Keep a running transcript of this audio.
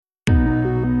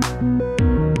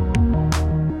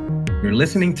You're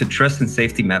listening to Trust and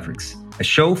Safety Mavericks, a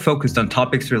show focused on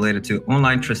topics related to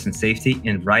online trust and safety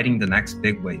and riding the next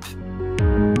big wave.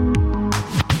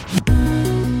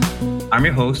 I'm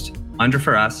your host, Andre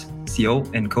Ferraz, CEO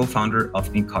and co-founder of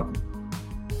Incogni.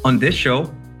 On this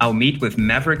show, I'll meet with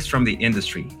mavericks from the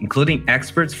industry, including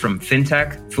experts from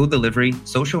fintech, food delivery,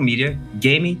 social media,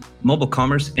 gaming, mobile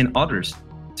commerce, and others,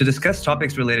 to discuss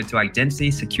topics related to identity,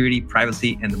 security,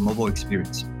 privacy, and the mobile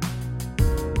experience.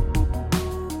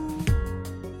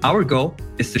 Our goal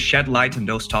is to shed light on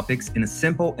those topics in a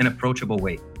simple and approachable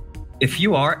way. If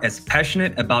you are as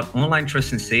passionate about online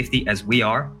trust and safety as we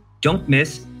are, don't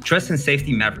miss Trust and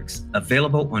Safety Mavericks,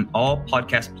 available on all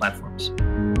podcast platforms.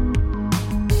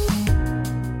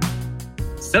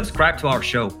 Subscribe to our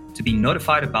show to be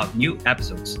notified about new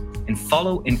episodes, and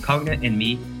follow Incogni and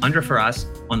me, Andre Ferraz,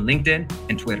 on LinkedIn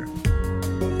and Twitter.